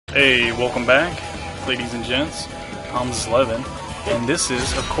Hey, welcome back, ladies and gents. I'm Slevin, and this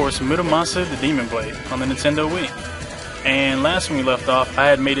is, of course, Muramasa the Demon Blade on the Nintendo Wii. And last when we left off, I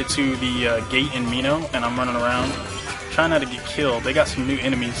had made it to the gate in Mino, and I'm running around trying not to get killed. They got some new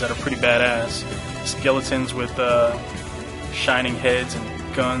enemies that are pretty badass. Skeletons with shining heads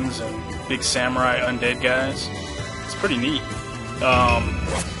and guns, and big samurai undead guys. It's pretty neat. And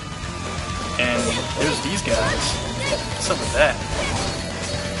there's these guys. What's up with that?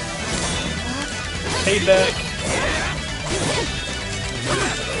 Payback.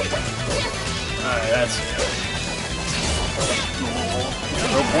 Alright, that's it.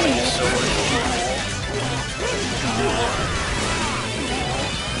 Throw one of your sword.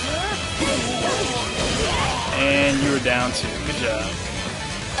 And you were down too. Good job.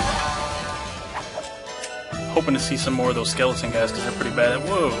 Hoping to see some more of those skeleton guys because they're pretty bad.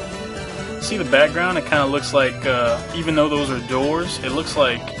 Whoa. See the background? It kind of looks like, even though those are doors, it looks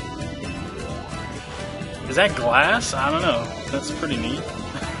like... Is that glass? I don't know. That's pretty neat.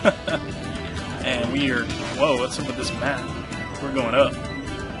 And we are... Whoa, what's up with this map? We're going up.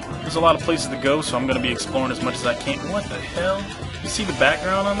 There's a lot of places to go, so I'm going to be exploring as much as I can. What the hell? You see the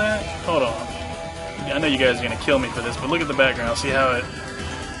background on that? Hold on. I know you guys are going to kill me for this, but look at the background. See how it...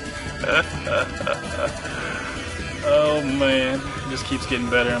 Oh man, it just keeps getting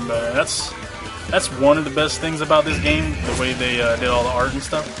better and better. That's one of the best things about this game, the way they did all the art and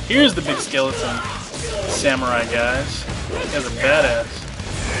stuff. Here's the big skeleton samurai guys. These guys are badass.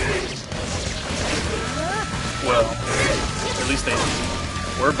 Well, at least they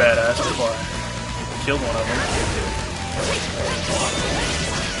were badass before I killed one of them.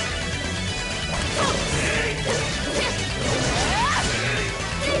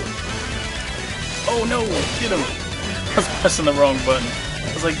 Oh no, get him! I was pressing the wrong button. I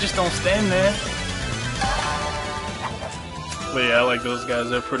was like, just don't stand there. But yeah, I like those guys.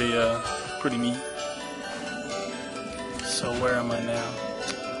 They're pretty neat. So where am I now?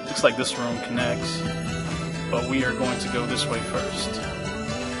 Looks like this room connects. But we are going to go this way first.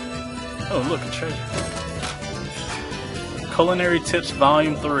 Oh, look, a treasure. Culinary Tips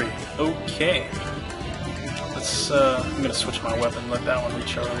Volume 3. Okay. Let's, I'm gonna switch my weapon, let that one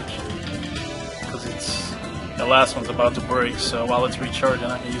recharge. Because the last one's about to break, so while it's recharging,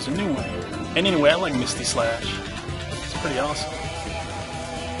 I can use a new one. And anyway, I like Misty Slash. It's pretty awesome.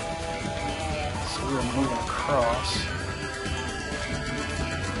 So we're moving across.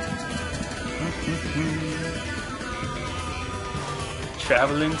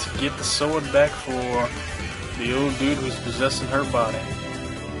 Traveling to get the sword back for the old dude who's possessing her body.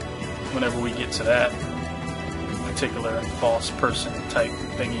 Whenever we get to that particular false person type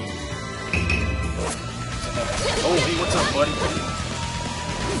thingy. Oh, hey, what's up, buddy?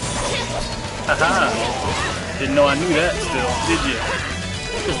 Haha! Didn't know I knew that still, did you?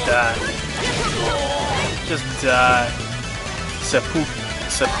 Just die. Just die. Seppuku?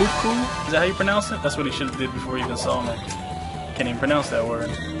 Is that how you pronounce it? That's what he should have did before he even saw me. Can't even pronounce that word.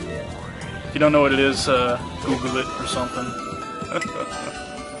 If you don't know what it is, Google it or something.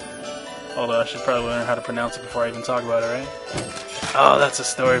 Although I should probably learn how to pronounce it before I even talk about it, right? Oh, that's a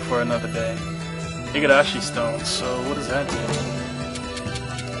story for another day. Higurashi Stone, so what does that do?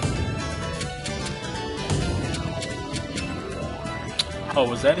 Oh,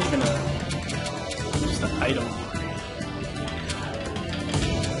 was that even just an item?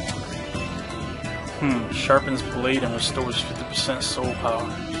 Sharpens blade and restores 50% soul power.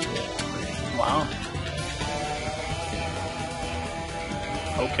 Wow.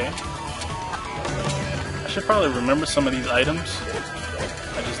 Okay. I should probably remember some of these items.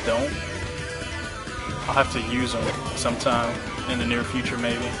 I just don't. I'll have to use them sometime in the near future,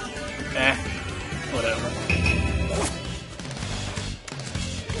 maybe. Whatever.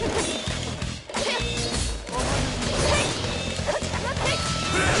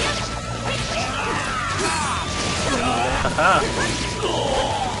 Haha!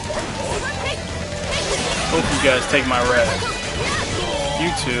 Hope you guys take my wrath. You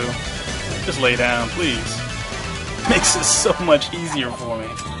two, just lay down, please. Makes it so much easier for me.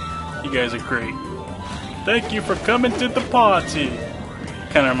 You guys are great. Thank you for coming to the party.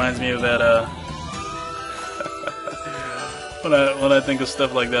 Kind of reminds me of that. When I think of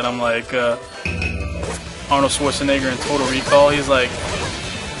stuff like that, I'm like Arnold Schwarzenegger in Total Recall. He's like,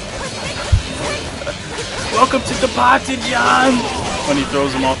 "Welcome to the party, John." When he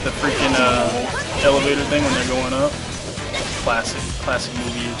throws him off the freaking elevator thing when they're going up. Classic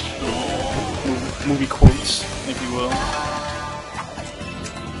movie quotes, if you will.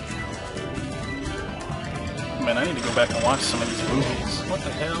 Man, I need to go back and watch some of these movies. What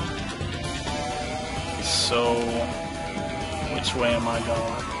the hell? So, which way am I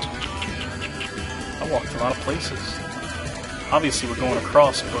going? walked a lot of places. Obviously we're going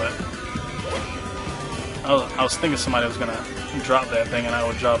across, but I was thinking somebody was gonna drop that thing and I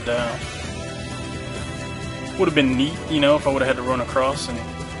would drop down. Would have been neat, you know, if I would have had to run across and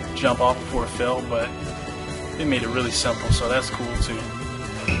jump off before it fell, but they made it really simple, so that's cool too.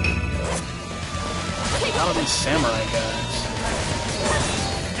 How are these samurai guys?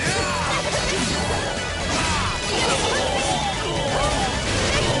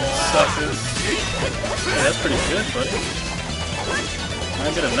 Suckers. Hey, that's pretty good, buddy.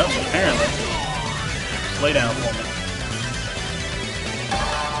 Not good enough, apparently. Just lay down for me.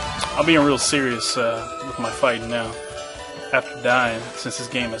 I'm being real serious with my fighting now. After dying, since this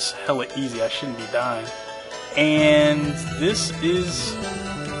game is hella easy, I shouldn't be dying. And this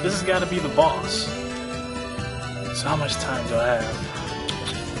has got to be the boss. So how much time do I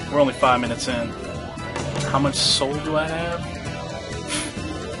have? We're only 5 minutes in. How much soul do I have?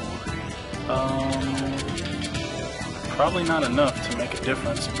 Probably not enough to make a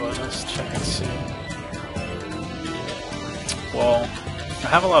difference, but let's check and see. Well, I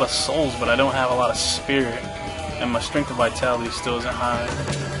have a lot of souls, but I don't have a lot of spirit, and my strength and vitality still isn't high.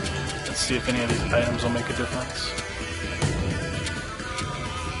 Let's see if any of these items will make a difference.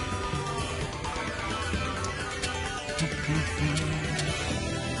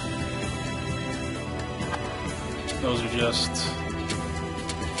 Those are just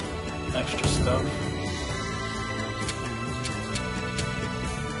extra stuff.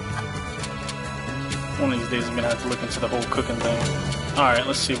 One of these days I'm gonna have to look into the whole cooking thing. Alright,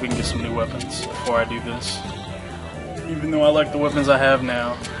 let's see if we can get some new weapons before I do this. Even though I like the weapons I have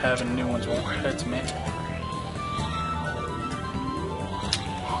now, having new ones won't hurt me.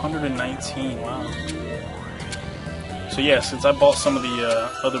 119, wow. So yeah, since I bought some of the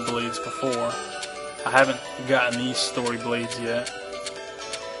other blades before, I haven't gotten these story blades yet.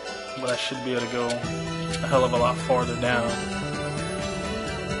 But I should be able to go a hell of a lot farther down.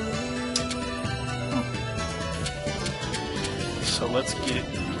 So let's get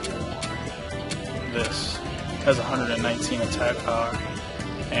this. It has 119 attack power.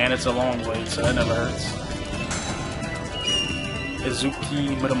 And it's a long blade, so that never hurts.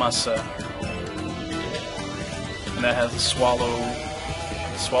 Izuki Muramasa. And that has the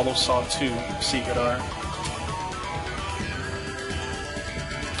Swallow Saw 2 secret art.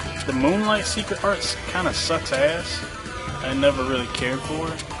 The Moonlight secret art kind of sucks ass. I never really cared for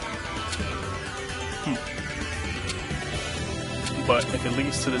it. But if it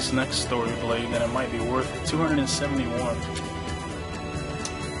leads to this next story blade, then it might be worth it. 271.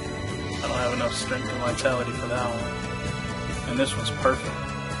 I don't have enough strength and vitality for that one. And this one's perfect.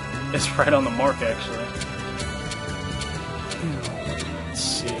 It's right on the mark, actually. Let's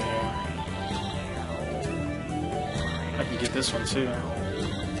see here. I can get this one too.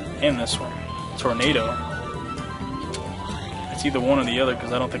 And this one. Tornado. It's either one or the other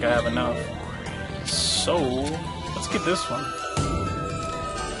because I don't think I have enough. So, let's get this one.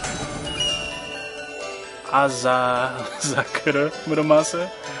 Zakura Muramasa.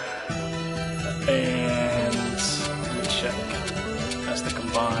 And let me check. That's the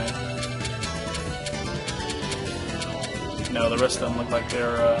combined. No, the rest of them look like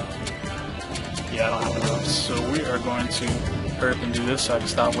they're yeah, I don't have enough. So we are going to hurry up and do this so I can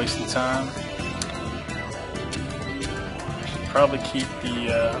stop wasting time. I should probably keep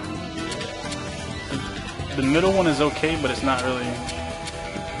the middle one is okay, but it's not really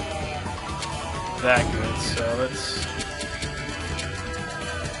that good, so let's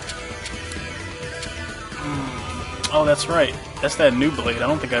oh, that's right, that's that new blade. I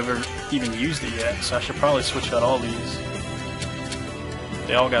don't think I've ever even used it yet, so I should probably switch out all these.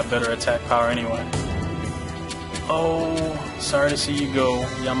 They all got better attack power anyway. Oh, sorry to see you go,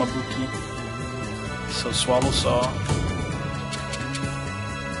 Yamabuki. So Swallow Saw,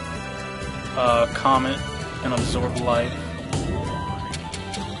 Comet and Absorb Life,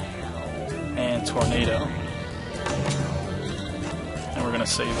 and Tornado. And we're gonna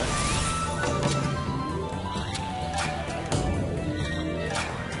save it.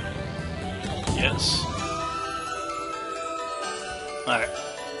 Yes. Alright.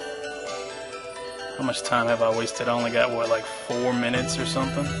 How much time have I wasted? I only got, what, like 4 minutes or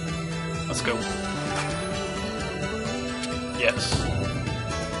something? Let's go. Yes.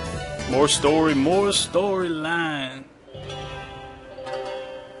 More storyline.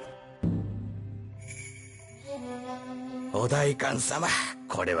 Odaikan様、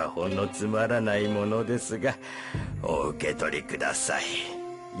これはほんのつまらないものですが、お受け取りください。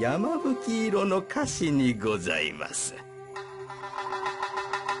山吹色の菓子にございます。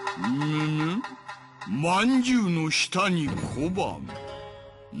まんじゅうの下に小判。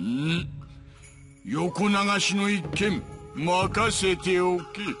横流しの一件任せておけ。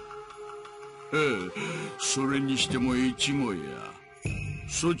それにしても越後や、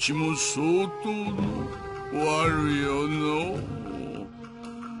そちも相当の悪よの。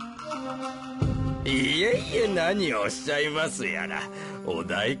いえいえ、何をおっしゃいますやら。お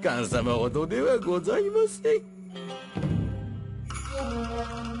代官様ほどではございません。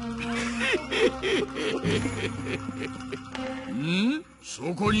そ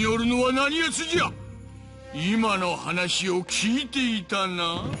こにおるのは何やつじゃ。今の話を聞いていた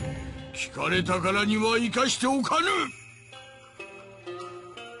な。聞かれたからには生かしておかぬ。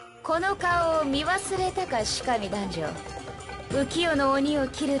この顔を見忘れたか、鹿見男女。浮世の鬼を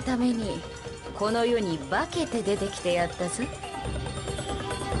切るためにこの世に化けて出てきてやったぞ。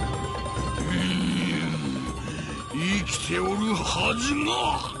生きておるはず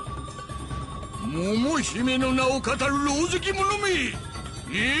が。桃姫の名を語る狼藉者め。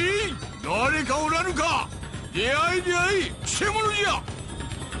誰かおらぬか。出会い出会い、くせ者じゃ。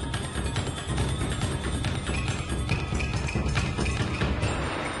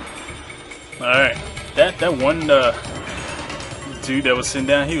Alright, that one dude that was sitting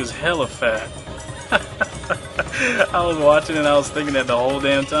down, he was hella fat. I was watching and I was thinking that the whole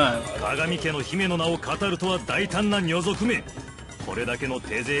damn time. 鏡家の姫の名を語るとは大胆な女族め。これだけの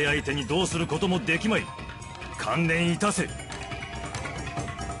手勢相手にどうすることもできまい。観念いたせ。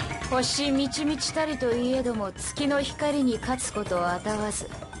星みちみちたりといえども月の光に勝つことをあたわず、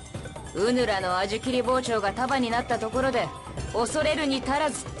うぬらの味切り包丁が束になったところで恐れるに足ら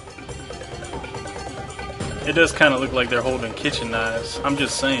ず。It does kind of look like they're holding kitchen knives. I'm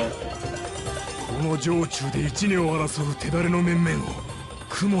just saying. この城中で一年を争う手だれの面々を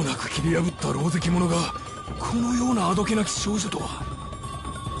苦もなく切り破った狼藉者がこのようなあどけなき少女とは。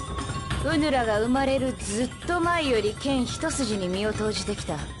うぬらが生まれるずっと前より剣一筋に身を投じてき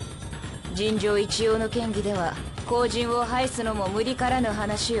た。尋常一様の剣技では後陣を排すのも無理からぬ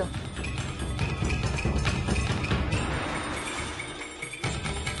話よ。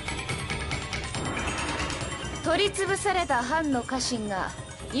取り潰された藩の家臣が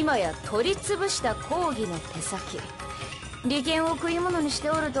今や取り潰した公儀の手先。利権を食い物にして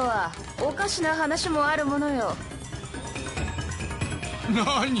おるとはおかしな話もあるものよ。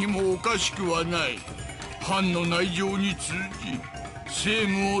何もおかしくはない。藩の内情に通じ政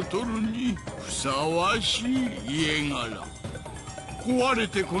務を取るにふさわしい家柄。壊れ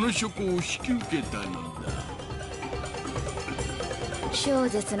てこの職を引き受けたのだ。超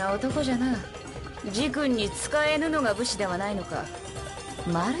絶な男じゃな。自君に使えぬのが武士ではないのか。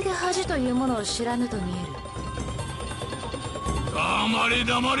まるで恥というものを知らぬと見える。黙れ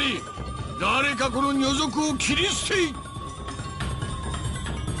黙れ。誰かこの女族を切り捨てい。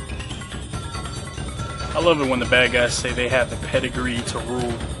I love it when the bad guys say they have the pedigree to rule.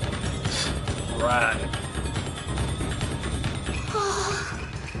 Right.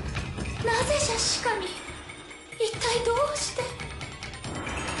 なぜじゃ鹿見、一体どうして。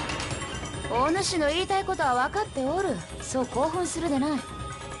お主の言いたいことは分かっておる。そう興奮するでない。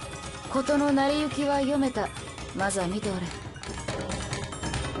事の成り行きは読めた。まずは見ておれ。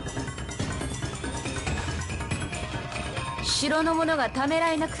城の者がため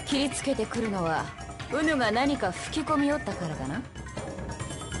らいなく切りつけてくるのはうぬが何か吹き込みおったからだな。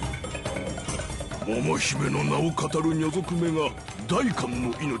桃姫の名を語る女族めが代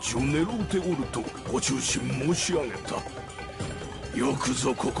官の命を狙うておるとご中心申し上げた。よく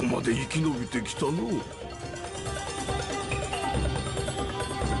ぞここまで生き延びてきたの。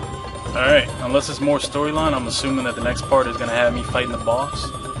Alright, unless it's more storyline, I'm assuming that the next part is going to have me fighting the boss.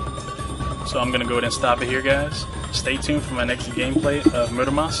 So I'm going to go ahead and stop it here, guys. Stay tuned for my next gameplay of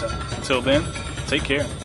Muramasa. Until then, take care.